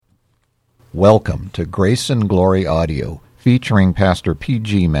Welcome to Grace and Glory Audio, featuring Pastor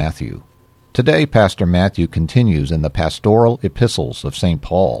P.G. Matthew. Today, Pastor Matthew continues in the pastoral epistles of St.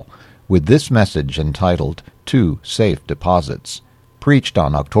 Paul with this message entitled, Two Safe Deposits, preached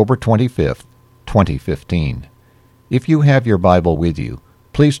on October 25th, 2015. If you have your Bible with you,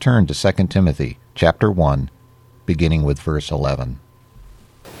 please turn to 2 Timothy chapter 1, beginning with verse 11.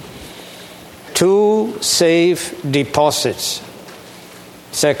 Two safe deposits.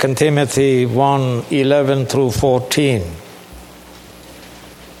 2 Timothy 1, 11 through 14.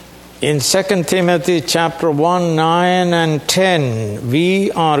 In 2 Timothy chapter 1, 9 and 10,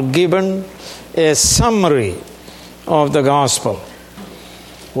 we are given a summary of the gospel.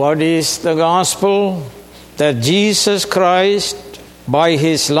 What is the gospel? That Jesus Christ, by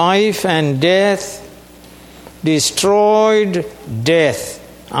his life and death, destroyed death,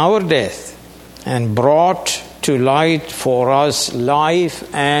 our death, and brought to light for us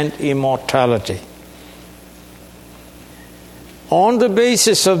life and immortality. On the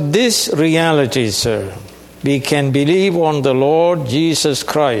basis of this reality, sir, we can believe on the Lord Jesus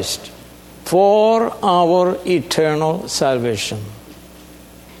Christ for our eternal salvation.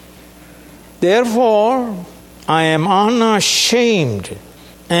 Therefore, I am unashamed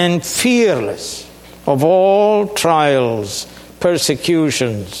and fearless of all trials,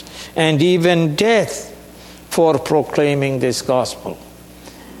 persecutions, and even death for proclaiming this gospel.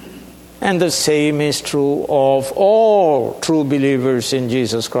 And the same is true of all true believers in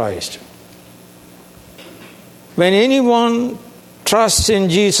Jesus Christ. When anyone trusts in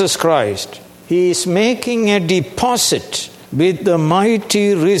Jesus Christ, he is making a deposit with the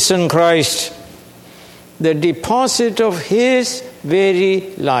mighty risen Christ, the deposit of his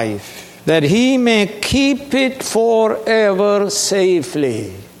very life, that he may keep it forever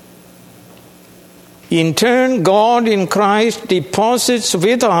safely. In turn, God in Christ deposits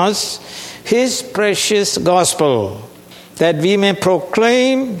with us his precious gospel, that we may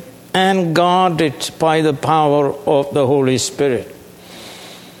proclaim and guard it by the power of the Holy Spirit.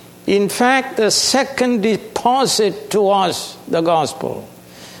 In fact, the second deposit to us, the gospel,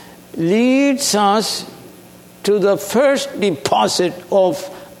 leads us to the first deposit of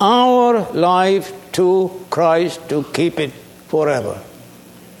our life to Christ to keep it forever.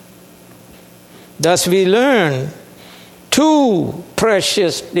 Thus we learn two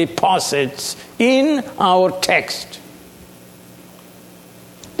precious deposits in our text.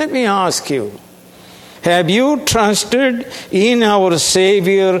 Let me ask you, have you trusted in our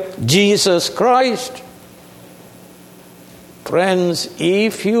Savior Jesus Christ? Friends,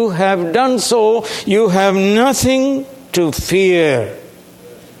 if you have done so, you have nothing to fear.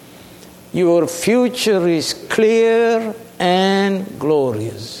 Your future is clear and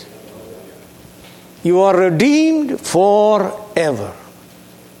glorious. You are redeemed forever.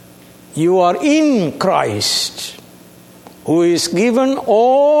 You are in Christ, who is given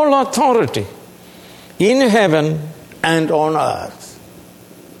all authority in heaven and on earth.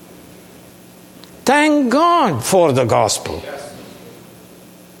 Thank God for the gospel.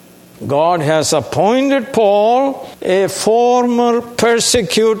 God has appointed Paul, a former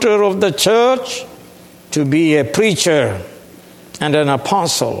persecutor of the church, to be a preacher and an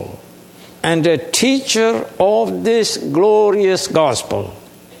apostle and a teacher of this glorious gospel.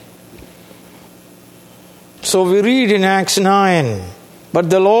 So we read in Acts 9, but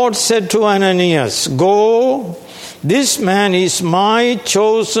the Lord said to Ananias, "Go, this man is my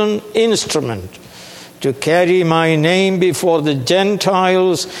chosen instrument to carry my name before the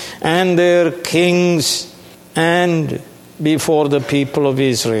Gentiles and their kings and before the people of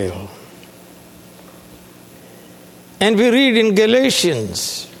Israel." And we read in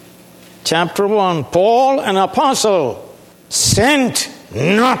Galatians chapter 1, Paul, an apostle, sent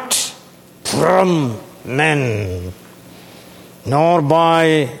not from men, nor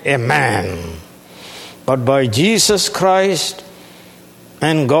by a man, but by Jesus Christ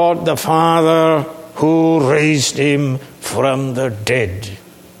and God the Father, who raised him from the dead.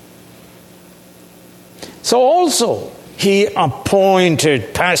 So also he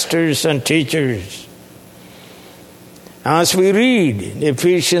appointed pastors and teachers. As we read in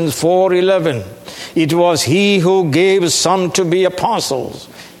Ephesians 4:11, it was he who gave some to be apostles,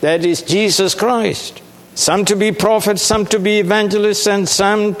 that is Jesus Christ, some to be prophets, some to be evangelists, and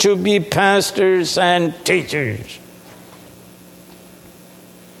some to be pastors and teachers.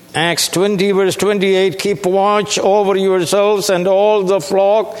 Acts 20 verse 28, keep watch over yourselves and all the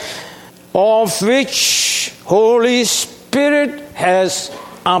flock of which Holy Spirit has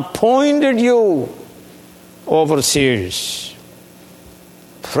appointed you overseers.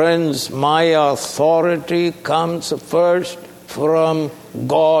 Friends, my authority comes first from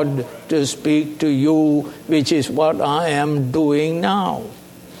God to speak to you, which is what I am doing now.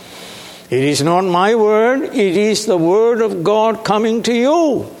 It is not my word, it is the word of God coming to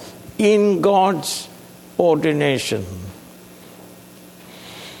you in God's ordination.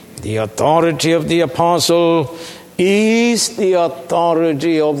 The authority of the apostle is the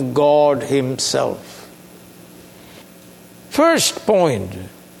authority of God Himself. First point,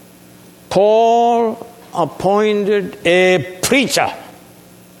 Paul appointed a preacher,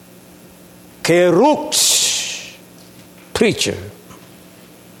 kerux, preacher.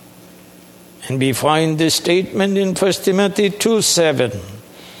 And we find this statement in 1 Timothy 2:7.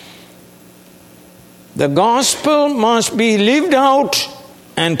 The gospel must be lived out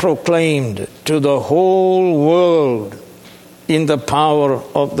and proclaimed to the whole world in the power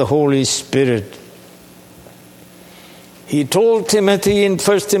of the Holy Spirit. He told Timothy in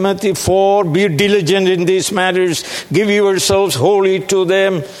 1 Timothy 4, be diligent in these matters, give yourselves wholly to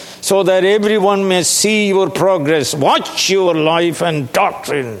them, so that everyone may see your progress. Watch your life and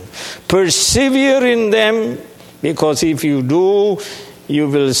doctrine. Persevere in them, because if you do, you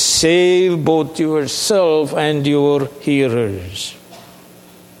will save both yourself and your hearers.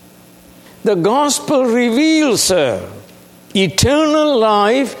 The gospel reveals, eternal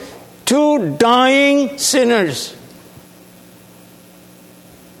life to dying sinners.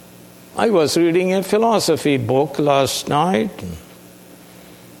 I was reading a philosophy book last night,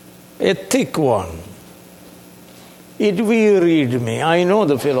 a thick one. It wearied me. I know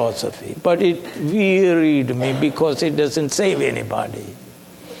the philosophy, but it wearied me because it doesn't save anybody.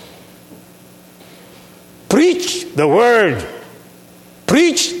 Preach the word.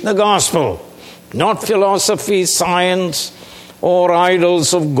 Preach the gospel. Not philosophy, science, or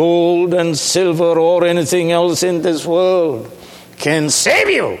idols of gold and silver or anything else in this world can save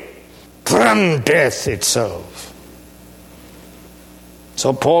you from death itself.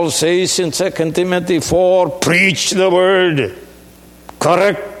 So Paul says in 2 Timothy 4, preach the word,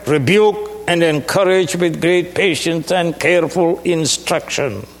 correct, rebuke, and encourage with great patience and careful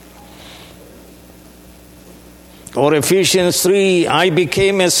instruction. Or Ephesians 3, I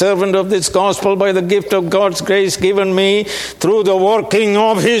became a servant of this gospel by the gift of God's grace given me through the working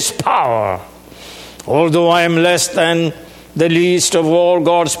of His power. Although I am less than the least of all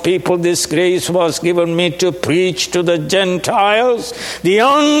God's people, this grace was given me to preach to the Gentiles the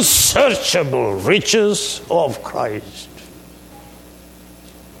unsearchable riches of Christ.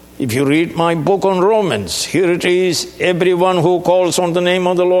 If you read my book on Romans, here it is, everyone who calls on the name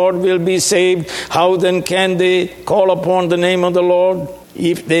of the Lord will be saved. How then can they call upon the name of the Lord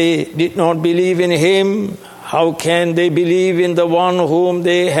if they did not believe in Him? How can they believe in the one whom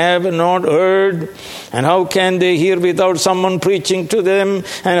they have not heard? And how can they hear without someone preaching to them?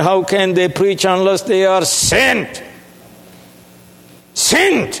 And how can they preach unless they are sent?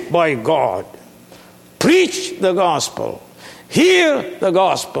 Sent by God. Preach the gospel. Hear the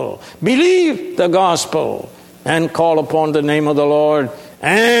gospel. Believe the gospel. And call upon the name of the Lord.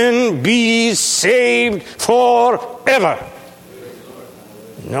 And be saved forever.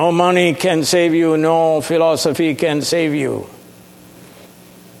 No money can save you. No philosophy can save you.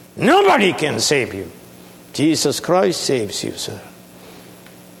 Nobody can save you. Jesus Christ saves you, sir.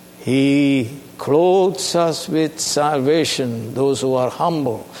 He clothes us with salvation, those who are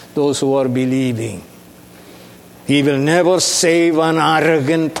humble, those who are believing. He will never save an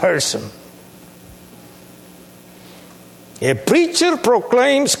arrogant person. A preacher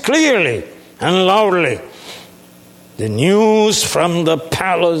proclaims clearly and loudly the news from the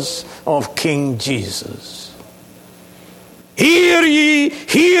palace of King Jesus. Hear ye,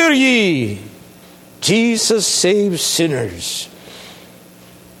 hear ye. Jesus saves sinners.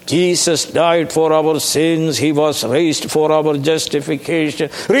 Jesus died for our sins. He was raised for our justification.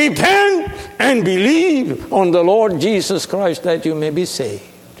 Repent and believe on the Lord Jesus Christ that you may be saved.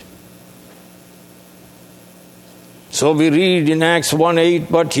 So we read in Acts 1:8,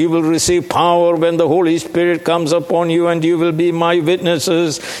 but you will receive power when the Holy Spirit comes upon you, and you will be my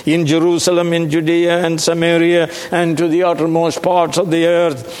witnesses in Jerusalem, in Judea and Samaria, and to the uttermost parts of the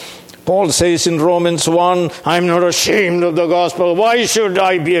earth. Paul says in Romans 1, I'm not ashamed of the gospel. Why should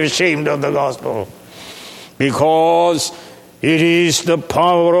I be ashamed of the gospel? Because it is the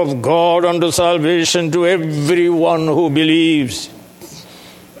power of God unto salvation to everyone who believes.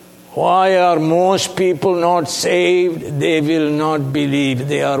 Why are most people not saved? They will not believe.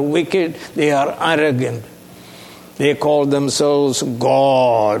 They are wicked. They are arrogant. They call themselves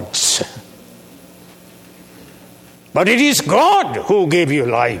gods. But it is God who gave you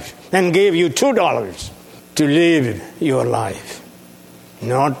life and gave you $2 to live your life.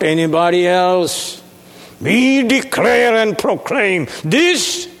 Not anybody else. We declare and proclaim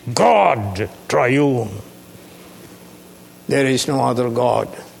this God triune. There is no other God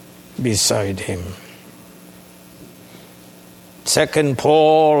beside him. Second,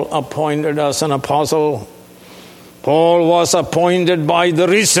 Paul appointed as an apostle. Paul was appointed by the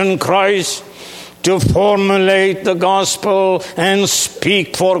risen Christ to formulate the gospel and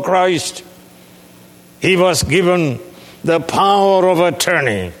speak for Christ. He was given the power of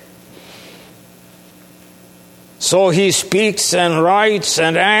attorney. So he speaks and writes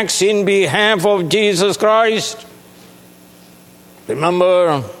and acts in behalf of Jesus Christ.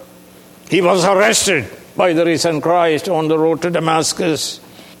 Remember, he was arrested by the risen Christ on the road to Damascus.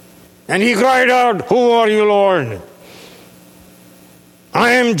 And he cried out, "Who are you, Lord?"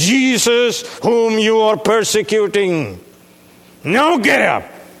 "I am Jesus whom you are persecuting. Now get up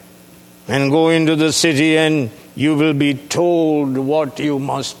and go into the city, and you will be told what you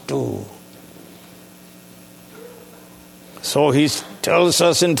must do." So he tells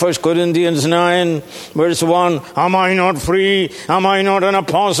us in 1 Corinthians 9, verse 1, "Am I not free? Am I not an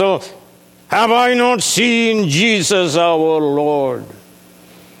apostle? Have I not seen Jesus our Lord?"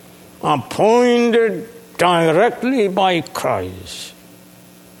 Appointed directly by Christ.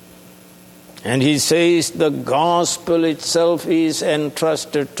 And he says, the gospel itself is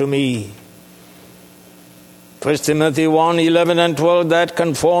entrusted to me. 1 Timothy 1, 11 and 12, that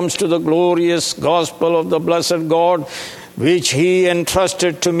conforms to the glorious gospel of the blessed God, which he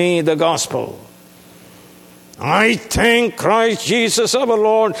entrusted to me, the gospel. I thank Christ Jesus our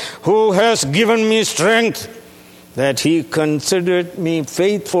Lord, who has given me strength, that he considered me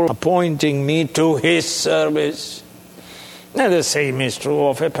faithful, appointing me to his service. Now the same is true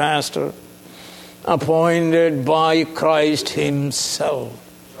of a pastor, appointed by Christ himself,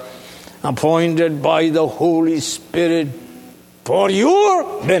 appointed by the Holy Spirit for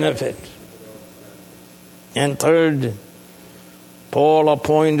your benefit. And third, Paul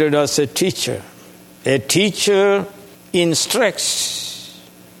appointed as a teacher. A teacher instructs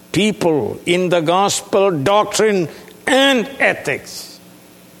people in the gospel doctrine and ethics.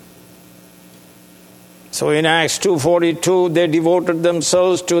 So in Acts 2:42, they devoted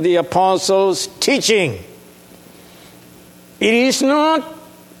themselves to the apostles' teaching. It is not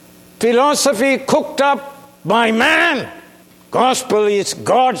philosophy cooked up by man. Gospel is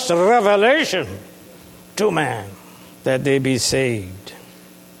God's revelation to man, that they be saved.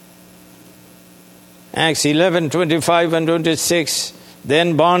 Acts 11:25 and 26.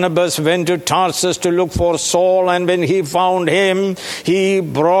 Then Barnabas went to Tarsus to look for Saul, and when he found him, he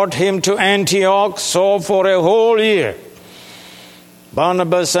brought him to Antioch. So for a whole year,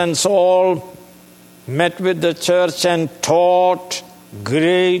 Barnabas and Saul met with the church and taught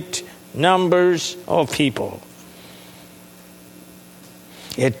great numbers of people.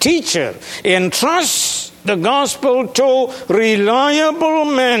 A teacher entrusts the gospel to reliable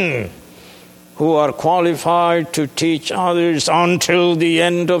men who are qualified to teach others until the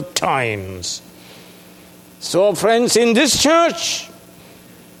end of times. So, friends, in this church,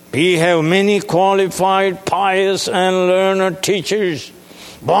 we have many qualified, pious, and learned teachers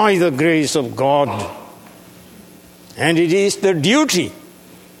by the grace of God. And it is the duty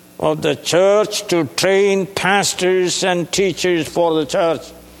of the church to train pastors and teachers for the church,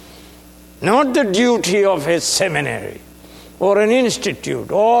 not the duty of a seminary or an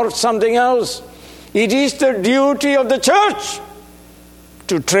institute or something else. It is the duty of the church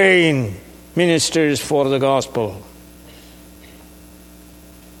to train ministers for the gospel.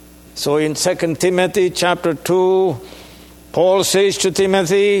 So in 2 Timothy chapter 2, Paul says to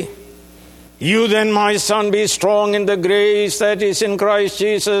Timothy, "You then, my son, be strong in the grace that is in Christ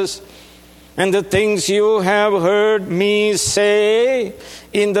Jesus, and the things you have heard me say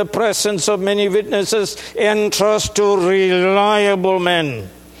in the presence of many witnesses, entrust to reliable men,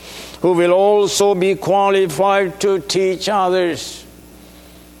 who will also be qualified to teach others."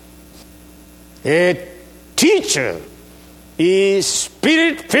 A teacher is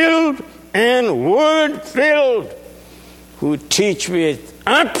spirit-filled and word-filled, who teach with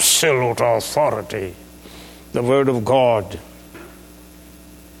absolute authority the word of God.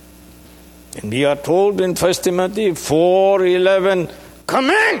 And we are told in 1 Timothy 4:11,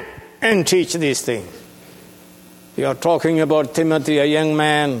 "Command and teach these things." We are talking about Timothy, a young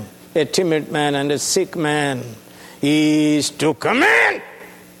man, a timid man, and a sick man. He is to command.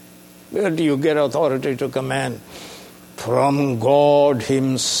 Where do you get authority to command? From God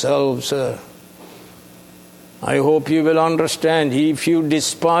himself, sir. I hope you will understand. If you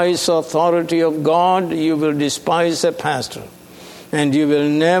despise authority of God, you will despise a pastor. And you will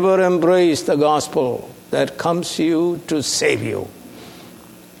never embrace the gospel that comes to you to save you.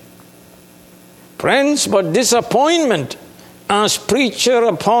 Friends, but disappointment as preacher,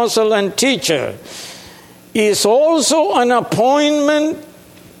 apostle, and teacher is also an appointment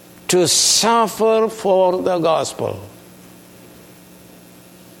to suffer for the gospel.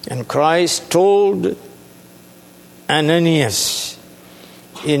 And Christ told Ananias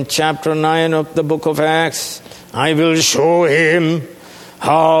in chapter 9 of the book of Acts, I will show him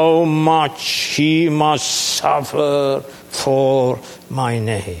how much he must suffer for my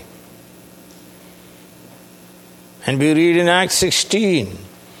name. And we read in Acts 16,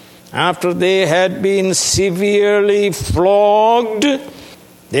 after they had been severely flogged,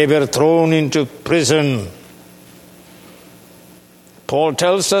 they were thrown into prison. Paul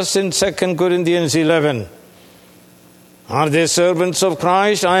tells us in 2 Corinthians 11, are they servants of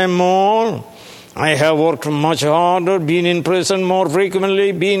Christ? I am more. I have worked much harder, been in prison more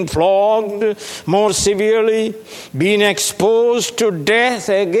frequently, been flogged more severely, been exposed to death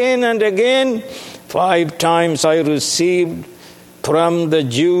again and again. 5 times I received from the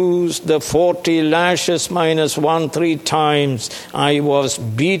Jews the 40 lashes minus 1, 3 times. I was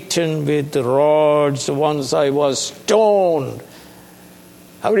beaten with rods. Once I was stoned.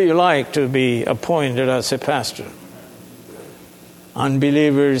 How would you like to be appointed as a pastor?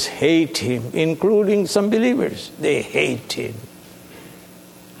 Unbelievers hate him, including some believers. They hate him.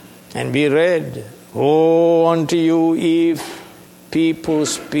 And we read, woe unto you if people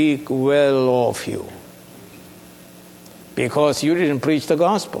speak well of you. Because you didn't preach the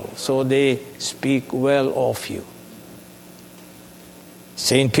gospel, so they speak well of you.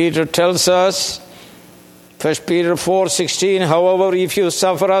 St. Peter tells us, 1 Peter 4:16, however, if you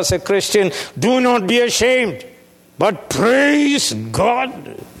suffer as a Christian, do not be ashamed, but praise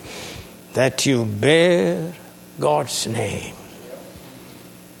God that you bear God's name.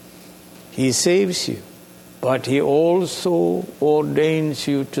 He saves you, but He also ordains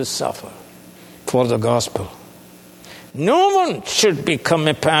you to suffer for the gospel. No one should become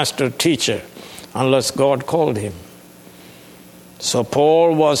a pastor, teacher, unless God called him. So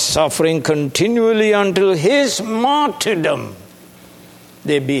Paul was suffering continually until his martyrdom.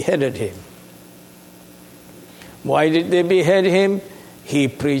 They beheaded him. Why did they behead him? He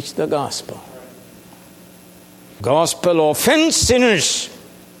preached the gospel. Gospel offends sinners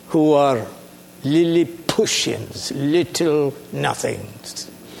who are Lilliputians, little nothings.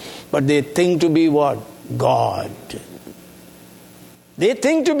 But they think to be what? God. They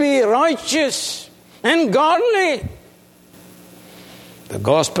think to be righteous and godly. The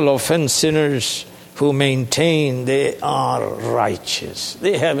gospel offends sinners who maintain they are righteous.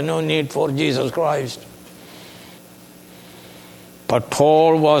 They have no need for Jesus Christ. But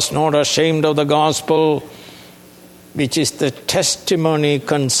Paul was not ashamed of the gospel, which is the testimony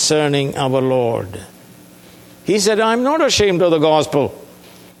concerning our Lord. He said, I'm not ashamed of the gospel,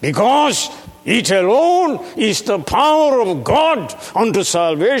 because it alone is the power of God unto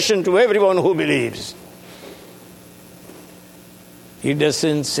salvation to everyone who believes. He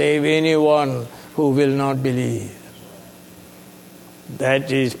doesn't save anyone who will not believe.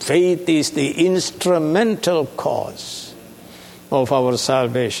 That is, faith is the instrumental cause of our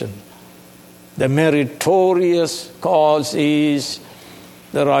salvation. The meritorious cause is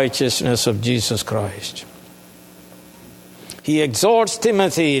the righteousness of Jesus Christ. He exhorts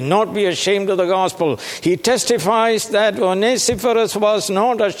Timothy not be ashamed of the gospel. He testifies that Onesiphorus was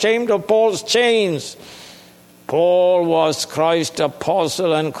not ashamed of Paul's chains. Paul was Christ's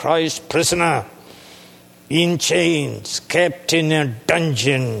apostle and Christ's prisoner, in chains, kept in a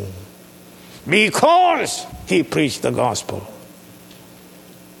dungeon, because he preached the gospel.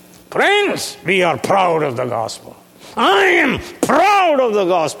 Friends, we are proud of the gospel. I am proud of the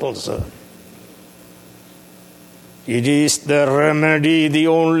gospel, sir. It is the remedy, the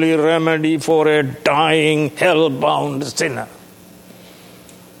only remedy for a dying, hell-bound sinner.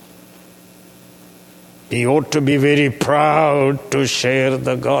 We ought to be very proud to share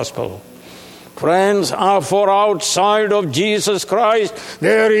the gospel. Friends, for outside of Jesus Christ,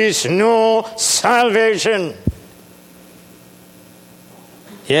 there is no salvation.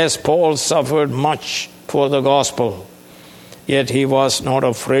 Yes, Paul suffered much for the gospel, yet he was not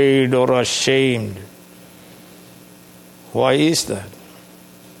afraid or ashamed. Why is that?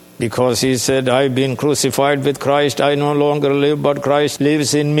 Because he said, I've been crucified with Christ. I no longer live, but Christ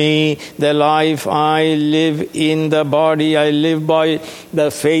lives in me. The life I live in the body, I live by the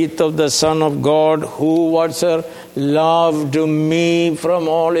faith of the Son of God, who, what, sir? Loved me from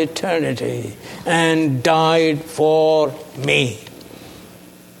all eternity and died for me.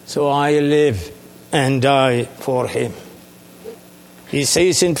 So I live and die for him. He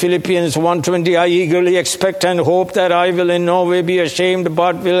says in Philippians 1:20, I eagerly expect and hope that I will in no way be ashamed,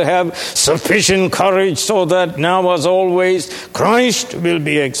 but will have sufficient courage, so that now as always Christ will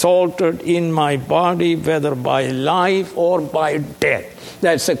be exalted in my body, whether by life or by death.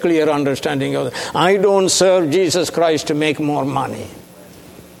 That's a clear understanding of it. I don't serve Jesus Christ to make more money,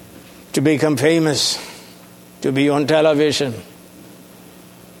 to become famous, to be on television.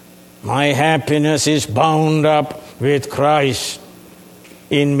 My happiness is bound up with Christ.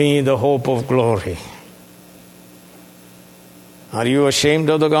 In me, the hope of glory. Are you ashamed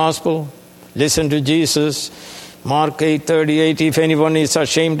of the gospel? Listen to Jesus. Mark 8:38, if anyone is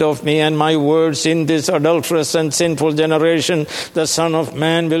ashamed of me and my words in this adulterous and sinful generation, the Son of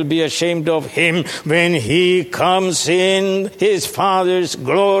Man will be ashamed of him when he comes in his Father's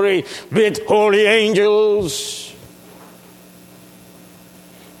glory with holy angels.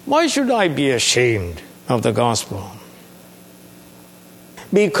 Why should I be ashamed of the gospel?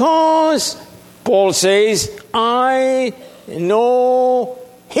 Because, Paul says, I know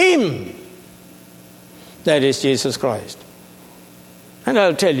him. That is Jesus Christ. And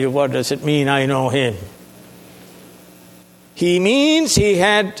I'll tell you, what does it mean, I know him? He means he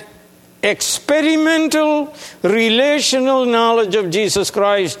had experimental, relational knowledge of Jesus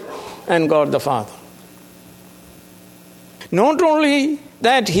Christ and God the Father. Not only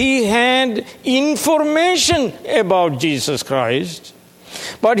that he had information about Jesus Christ,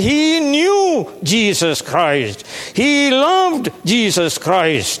 but he knew Jesus Christ. He loved Jesus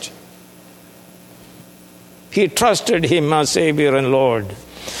Christ. He trusted him as Savior and Lord,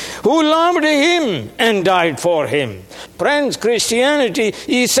 who loved him and died for him. Friends, Christianity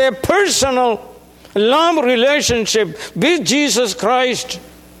is a personal love relationship with Jesus Christ,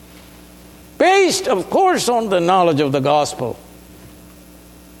 based, of course, on the knowledge of the gospel.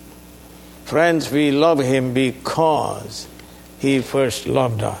 Friends, we love him because he first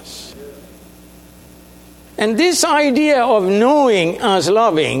loved us. And this idea of knowing as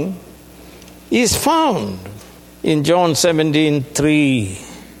loving is found in John 17:3.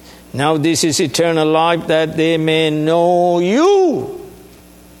 Now this is eternal life, that they may know you,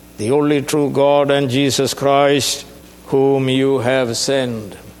 the only true God, and Jesus Christ, whom you have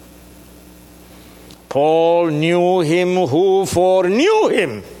sent. Paul knew him who foreknew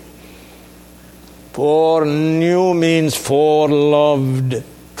him. Foreknew means foreloved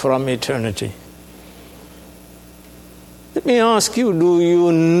from eternity. Let me ask you, do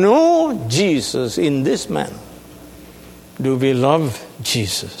you know Jesus in this manner? Do we love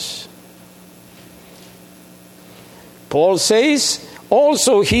Jesus? Paul says,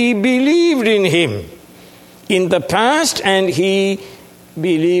 also he believed in him in the past, and he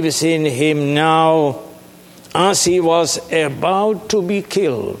believes in him now as he was about to be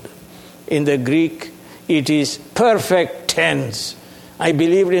killed. In the Greek, it is perfect tense. I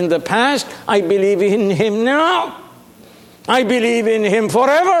believed in the past, I believe in him now. I believe in him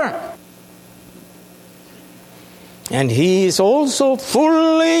forever. And he is also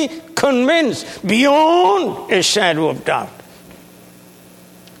fully convinced, beyond a shadow of doubt,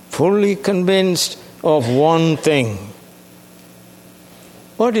 fully convinced of one thing.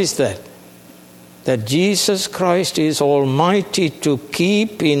 What is that? That Jesus Christ is almighty to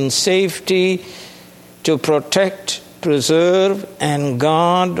keep in safety, to protect, preserve, and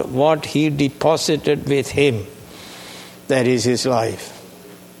guard what he deposited with him. That is his life.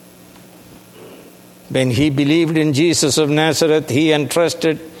 When he believed in Jesus of Nazareth, he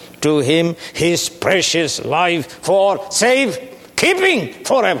entrusted to him his precious life for safekeeping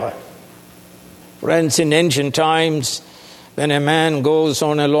forever. Friends, in ancient times, when a man goes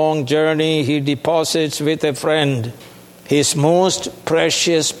on a long journey, he deposits with a friend his most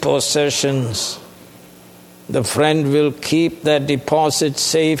precious possessions. The friend will keep that deposit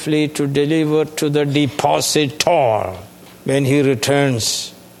safely to deliver to the depositor when he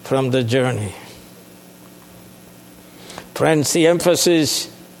returns from the journey. Friends, the emphasis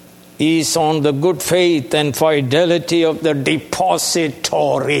is on the good faith and fidelity of the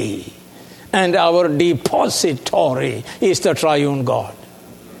depository. And our depository is the triune God.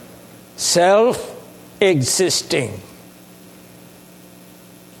 Self-existing,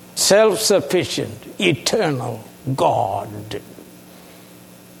 self-sufficient, eternal God.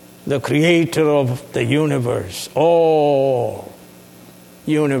 The creator of the universe, all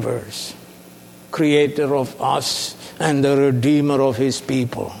universe. Creator of us and the redeemer of his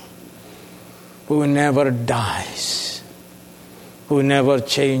people. Who never dies. Who never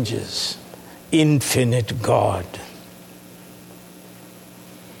changes. Infinite God.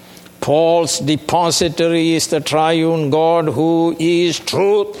 Paul's depository is the triune God, who is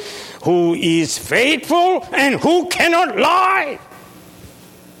truth, who is faithful, and who cannot lie.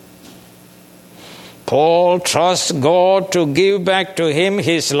 Paul trusts God to give back to him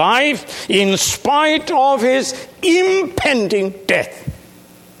his life in spite of his impending death.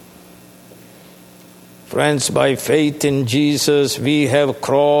 Friends, by faith in Jesus, we have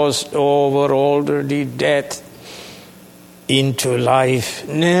crossed over already death into life,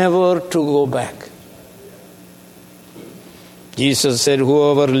 never to go back. Jesus said,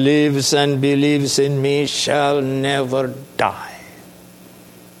 whoever lives and believes in me shall never die.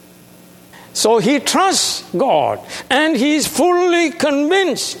 So he trusts God and he is fully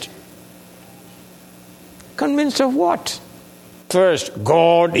convinced. Convinced of what? First,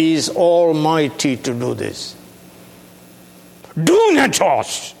 God is almighty to do this.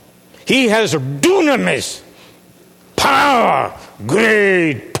 Dunatos. He has dunamis. Power.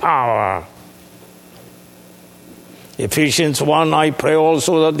 Great power. Ephesians 1, I pray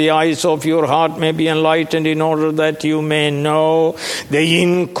also that the eyes of your heart may be enlightened in order that you may know the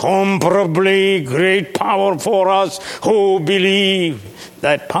incomparably great power for us who believe.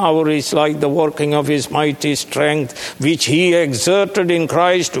 That power is like the working of his mighty strength, which he exerted in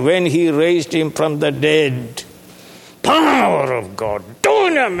Christ when he raised him from the dead. Power of God,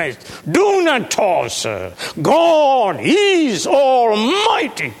 dunamis, dunatos. God is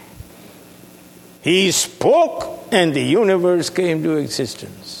almighty. He spoke and the universe came to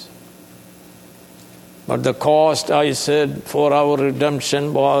existence. But the cost, I said, for our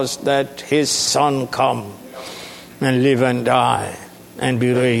redemption was that his Son come and live and die and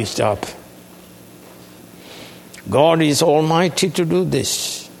be raised up. God is almighty to do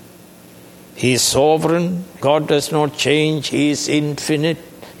this. He is sovereign. God does not change. He is infinite.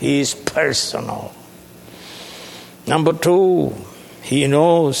 He is personal. Number 2, he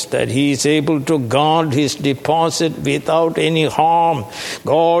knows that he is able to guard his deposit without any harm.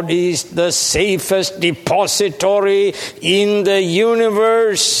 God is the safest depository in the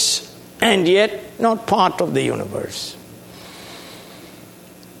universe, and yet not part of the universe.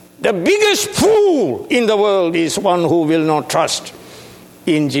 The biggest fool in the world is one who will not trust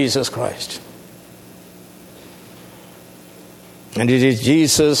in Jesus Christ. And it is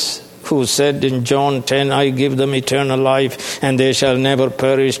Jesus who said in John 10, I give them eternal life, and they shall never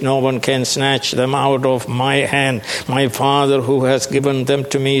perish. No one can snatch them out of my hand. My Father who has given them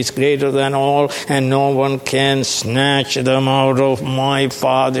to me is greater than all, and no one can snatch them out of my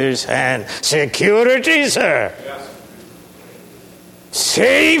Father's hand. Security, sir. Yes.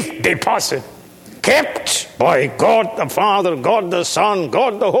 Safe deposit. Kept by God the Father, God the Son,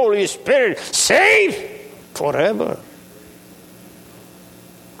 God the Holy Spirit. Safe forever.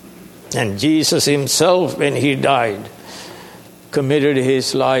 And Jesus himself, when he died, committed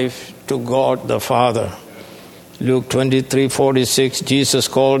his life to God the Father. Luke 23:46, Jesus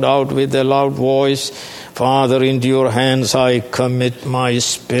called out with a loud voice, Father, into your hands I commit my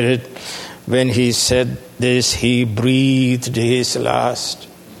spirit. When he said this, he breathed his last.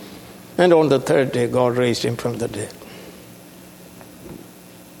 And on the third day, God raised him from the dead.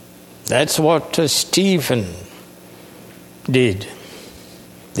 That's what Stephen did.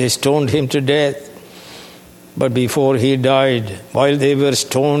 They stoned him to death. But before he died, while they were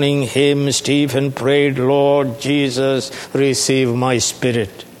stoning him, Stephen prayed, Lord Jesus, receive my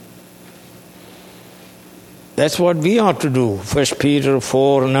spirit. That's what we are to do. 1 Peter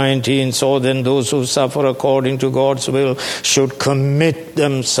 4:19, so then those who suffer according to God's will should commit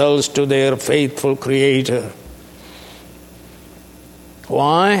themselves to their faithful Creator.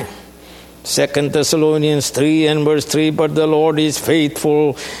 Why? 2 Thessalonians 3 and verse 3, but the Lord is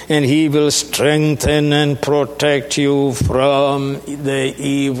faithful, and he will strengthen and protect you from the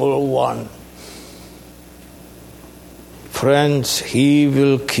evil one. Friends, he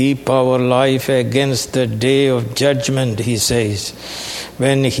will keep our life against the day of judgment, he says,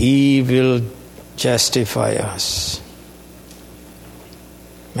 when he will justify us.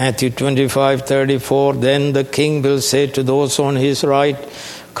 Matthew 25:34, then the king will say to those on his right,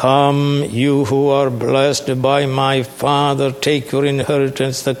 come, you who are blessed by my Father, take your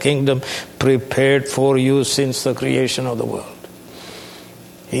inheritance, the kingdom prepared for you since the creation of the world.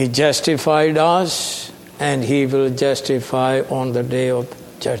 He justified us, and he will justify on the day of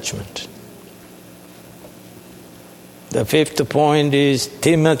judgment. The fifth point is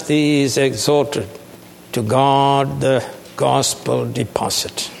Timothy is exhorted to guard the gospel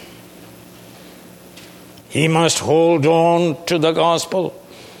deposit. He must hold on to the gospel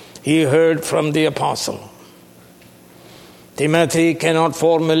he heard from the apostle. Timothy cannot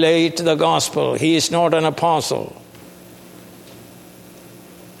formulate the gospel. He is not an apostle.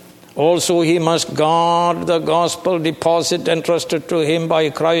 Also, he must guard the gospel deposit entrusted to him by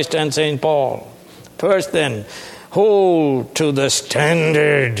Christ and St. Paul. First then, hold to the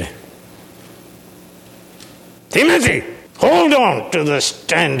standard Timothy, hold on to the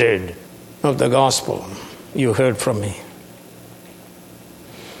standard of the gospel you heard from me.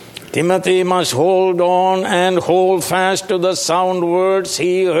 Timothy must hold on and hold fast to the sound words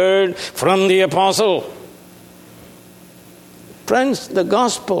he heard from the apostle. Friends, the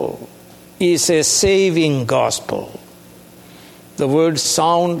gospel is a saving gospel. The word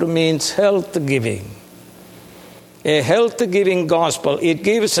sound means health-giving. A health-giving gospel. It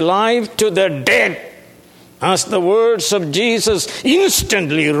gives life to the dead. As the words of Jesus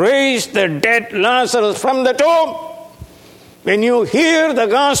instantly raised the dead Lazarus from the tomb. When you hear the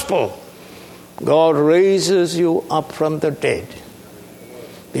gospel, God raises you up from the dead.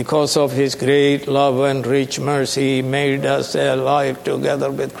 Because of His great love and rich mercy, He made us alive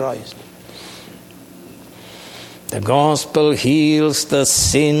together with Christ. The gospel heals the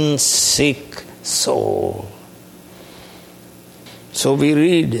sin-sick soul. So we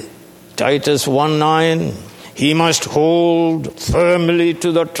read Titus 1:9. He must hold firmly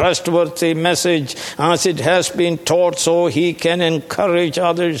to the trustworthy message as it has been taught, so he can encourage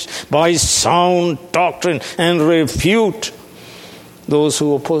others by sound doctrine and refute those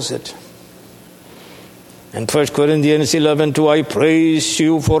who oppose it. And 1 Corinthians 11:2, I praise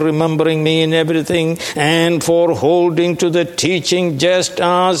you for remembering me in everything and for holding to the teaching just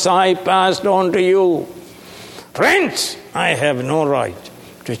as I passed on to you. Friends, I have no right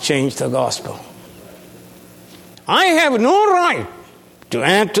to change the gospel. I have no right to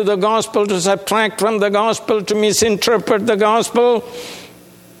add to the gospel, to subtract from the gospel, to misinterpret the gospel.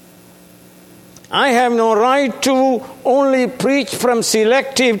 I have no right to only preach from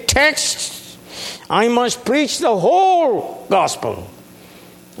selective texts. I must preach the whole gospel.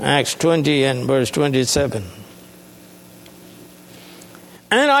 Acts 20 and verse 27.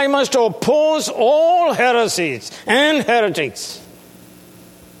 And I must oppose all heresies and heretics.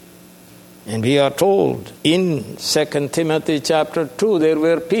 And we are told in 2 Timothy chapter 2, there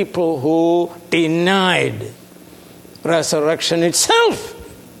were people who denied resurrection itself.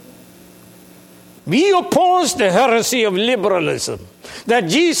 We oppose the heresy of liberalism, that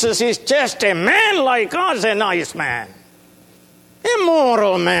Jesus is just a man like us, a nice man, a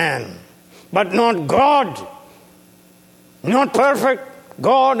moral man, but not God, not perfect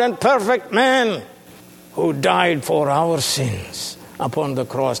God and perfect man who died for our sins upon the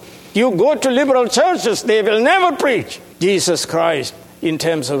cross. You go to liberal churches, they will never preach Jesus Christ in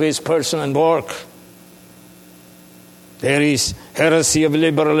terms of His person and work. There is heresy of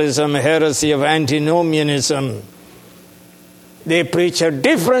liberalism, heresy of antinomianism. They preach a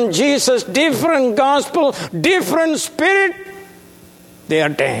different Jesus, different gospel, different spirit. They are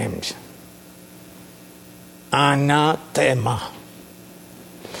damned. Anathema.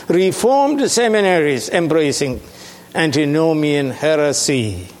 Reformed seminaries embracing antinomian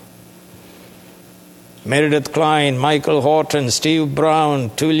heresy. Meredith Kline, Michael Horton, Steve Brown,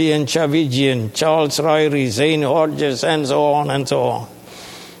 Tullian Chavigian, Charles Ryrie, Zane Hodges, and so on and so on.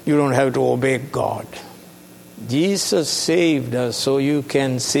 You don't have to obey God. Jesus saved us so you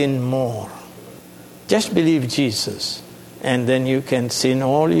can sin more. Just believe Jesus, and then you can sin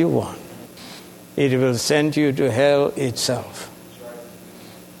all you want. It will send you to hell itself.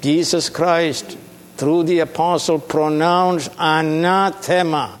 Jesus Christ, through the apostle, pronounced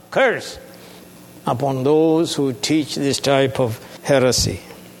anathema, curse, upon those who teach this type of heresy.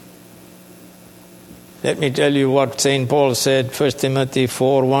 Let me tell you what St. Paul said, 1 Timothy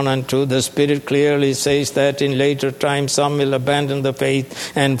 4:1 and 2. The Spirit clearly says that in later times some will abandon the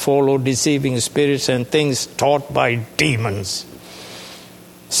faith and follow deceiving spirits and things taught by demons.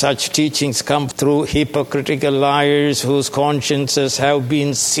 Such teachings come through hypocritical liars whose consciences have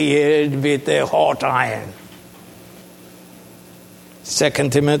been seared with a hot iron. 2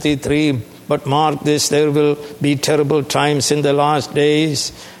 Timothy 3, but mark this, there will be terrible times in the last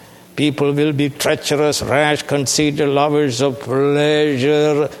days. People will be treacherous, rash, conceited, lovers of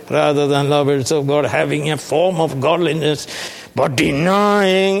pleasure rather than lovers of God, having a form of godliness, but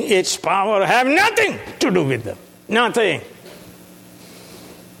denying its power, have nothing to do with them. Nothing.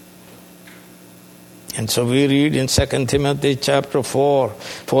 And so we read in 2 Timothy chapter 4,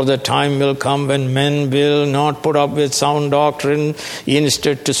 for the time will come when men will not put up with sound doctrine.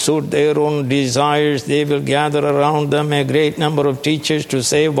 Instead, to suit their own desires, they will gather around them a great number of teachers to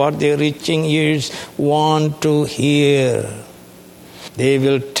say what their itching ears want to hear. They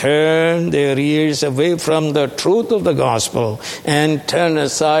will turn their ears away from the truth of the gospel and turn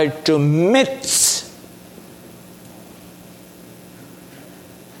aside to myths.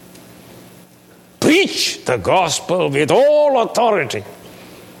 Preach the gospel with all authority.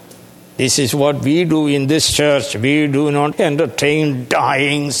 This is what we do in this church. We do not entertain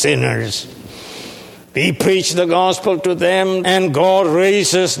dying sinners. We preach the gospel to them, and God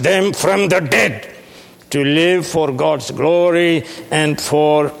raises them from the dead to live for God's glory and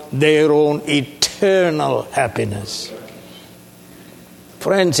for their own eternal happiness.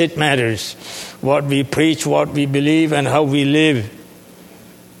 Friends, it matters what we preach, what we believe, and how we live.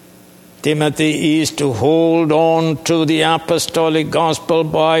 Timothy is to hold on to the apostolic gospel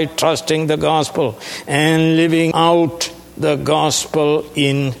by trusting the gospel and living out the gospel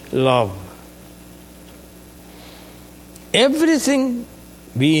in love. Everything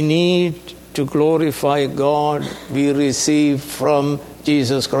we need to glorify God, we receive from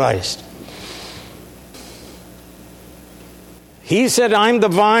Jesus Christ. He said, I am the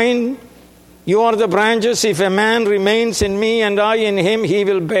vine, you are the branches. If a man remains in me and I in him, he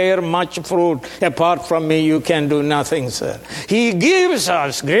will bear much fruit. Apart from me, you can do nothing, sir. He gives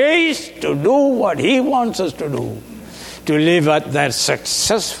us grace to do what he wants us to do, to live that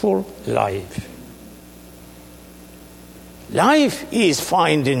successful life. Life is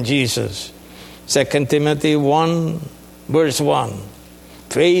found in Jesus. 2 Timothy 1, verse 1.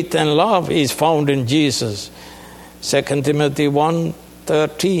 Faith and love is found in Jesus. 2 Timothy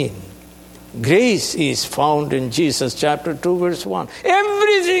 1:13. Grace is found in Jesus, chapter 2, verse 1.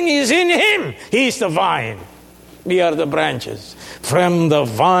 Everything is in him. He is the vine. We are the branches. From the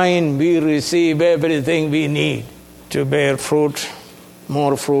vine we receive everything we need to bear fruit,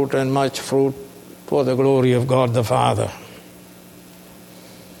 more fruit and much fruit for the glory of God the Father.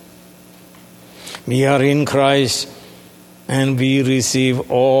 We are in Christ and we receive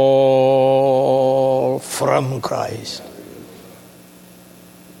all from Christ.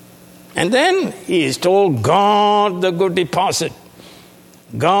 And then he is told, guard the good deposit.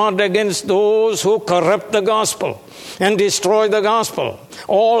 Guard against those who corrupt the gospel and destroy the gospel.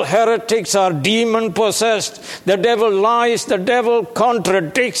 All heretics are demon-possessed. The devil lies. The devil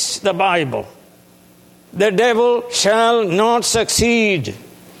contradicts the Bible. The devil shall not succeed.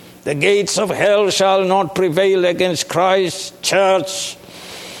 The gates of hell shall not prevail against Christ's church,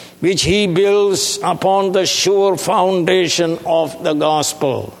 which he builds upon the sure foundation of the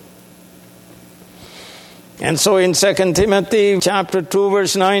gospel. And so in 2 Timothy chapter 2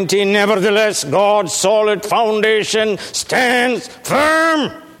 verse 19, nevertheless God's solid foundation stands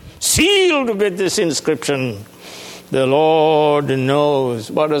firm, sealed with this inscription, the Lord knows.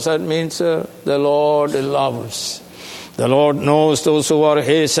 What does that mean, sir? The Lord loves. The Lord knows those who are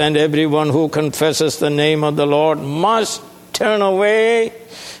his, and everyone who confesses the name of the Lord must turn away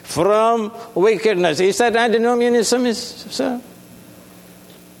from wickedness. Is that antinomianism, sir?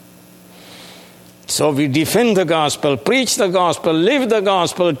 So we defend the gospel, preach the gospel, live the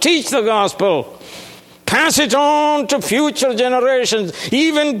gospel, teach the gospel, pass it on to future generations,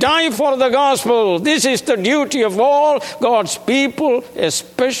 even die for the gospel. This is the duty of all God's people,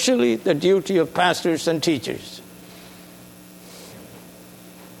 especially the duty of pastors and teachers.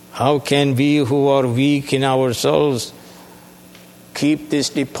 How can we who are weak in ourselves keep this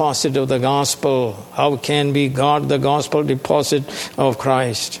deposit of the gospel? How can we guard the gospel deposit of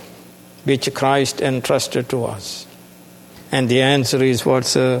Christ, which Christ entrusted to us? And the answer is what,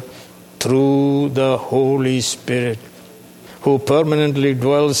 sir? Through the Holy Spirit, who permanently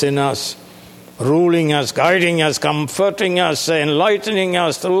dwells in us, ruling us, guiding us, comforting us, enlightening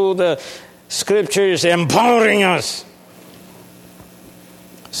us through the scriptures, empowering us.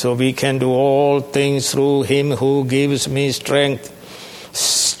 So we can do all things through him who gives me strength.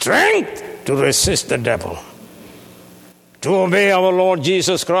 Strength to resist the devil, to obey our Lord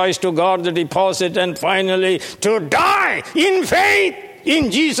Jesus Christ, to guard the deposit, and finally to die in faith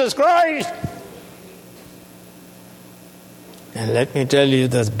in Jesus Christ. And let me tell you,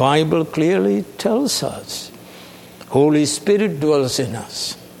 the Bible clearly tells us, Holy Spirit dwells in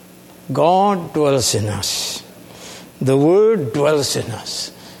us. God dwells in us. The Word dwells in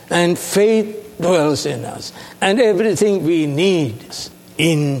us. And faith dwells in us. And everything we need is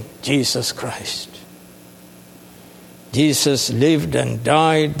in Jesus Christ. Jesus lived and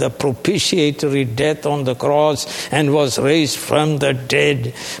died the propitiatory death on the cross and was raised from the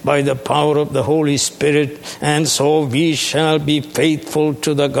dead by the power of the Holy Spirit. And so we shall be faithful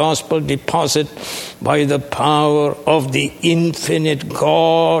to the gospel deposit by the power of the infinite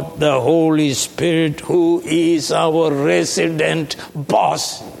God, the Holy Spirit, who is our resident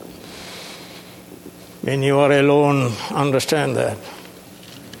boss. When you are alone, understand that.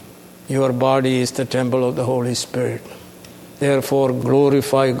 Your body is the temple of the Holy Spirit. Therefore,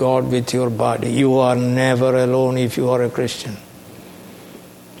 glorify God with your body. You are never alone if you are a Christian.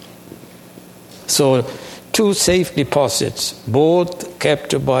 So, two safe deposits, both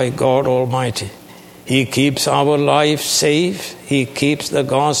kept by God Almighty. He keeps our life safe. He keeps the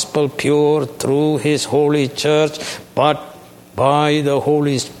gospel pure through His holy church, but by the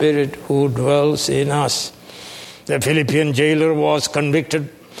Holy Spirit who dwells in us. The Philippian jailer was convicted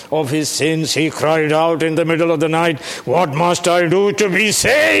of his sins. He cried out in the middle of the night, "What must I do to be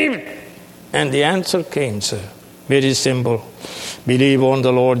saved?" And the answer came, sir. Very simple. Believe on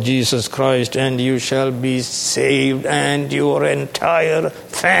the Lord Jesus Christ and you shall be saved, and your entire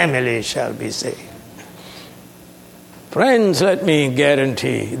family shall be saved. Friends, let me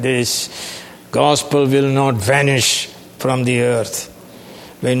guarantee this gospel will not vanish from the earth.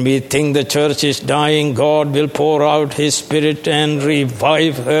 When we think the church is dying, God will pour out His Spirit and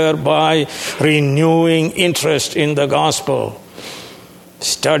revive her by renewing interest in the gospel.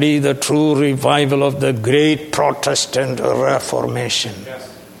 Study the true revival of the great Protestant Reformation.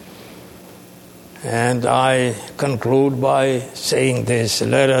 And I conclude by saying this: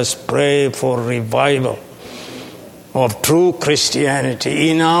 let us pray for revival of true Christianity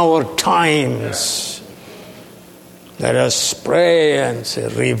in our times. Let us pray and say,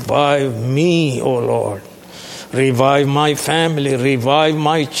 "Revive me, O Lord. Revive my family. Revive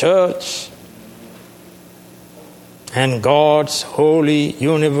my church." And God's holy,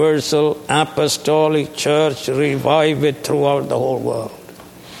 universal, apostolic church, revive it throughout the whole world.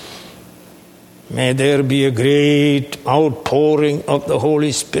 May there be a great outpouring of the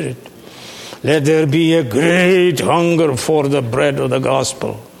Holy Spirit. Let there be a great hunger for the bread of the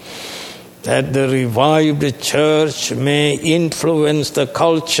gospel, that the revived church may influence the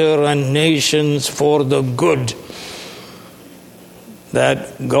culture and nations for the good,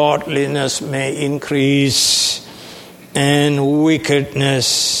 that godliness may increase and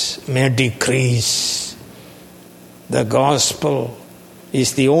wickedness may decrease. The gospel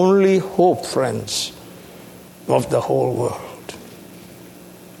is the only hope, friends, of the whole world.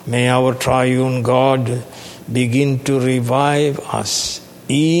 May our triune God begin to revive us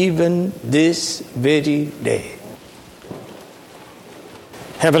even this very day.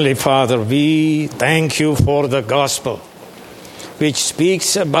 Heavenly Father, we thank you for the gospel, which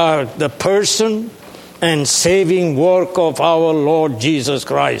speaks about the person and saving work of our Lord Jesus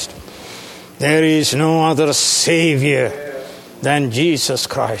Christ. There is no other Savior than Jesus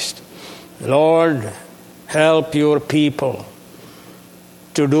Christ. Lord, help your people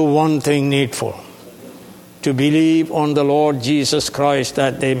to do one thing needful: to believe on the Lord Jesus Christ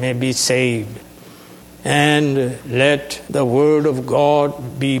that they may be saved. And let the word of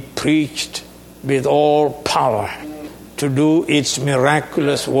God be preached with all power to do its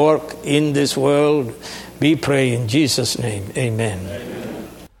miraculous work in this world. We pray in Jesus' name. Amen.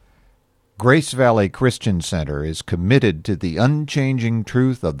 Grace Valley Christian Center is committed to the unchanging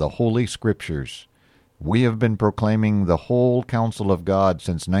truth of the Holy Scriptures. We have been proclaiming the whole counsel of God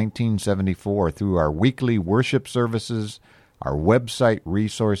since 1974 through our weekly worship services, our website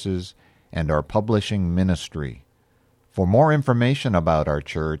resources, and our publishing ministry. For more information about our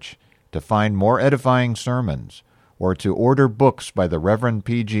church, to find more edifying sermons, or to order books by the Reverend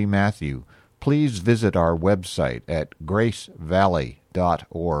P.G. Matthew, please visit our website at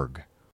gracevalley.org.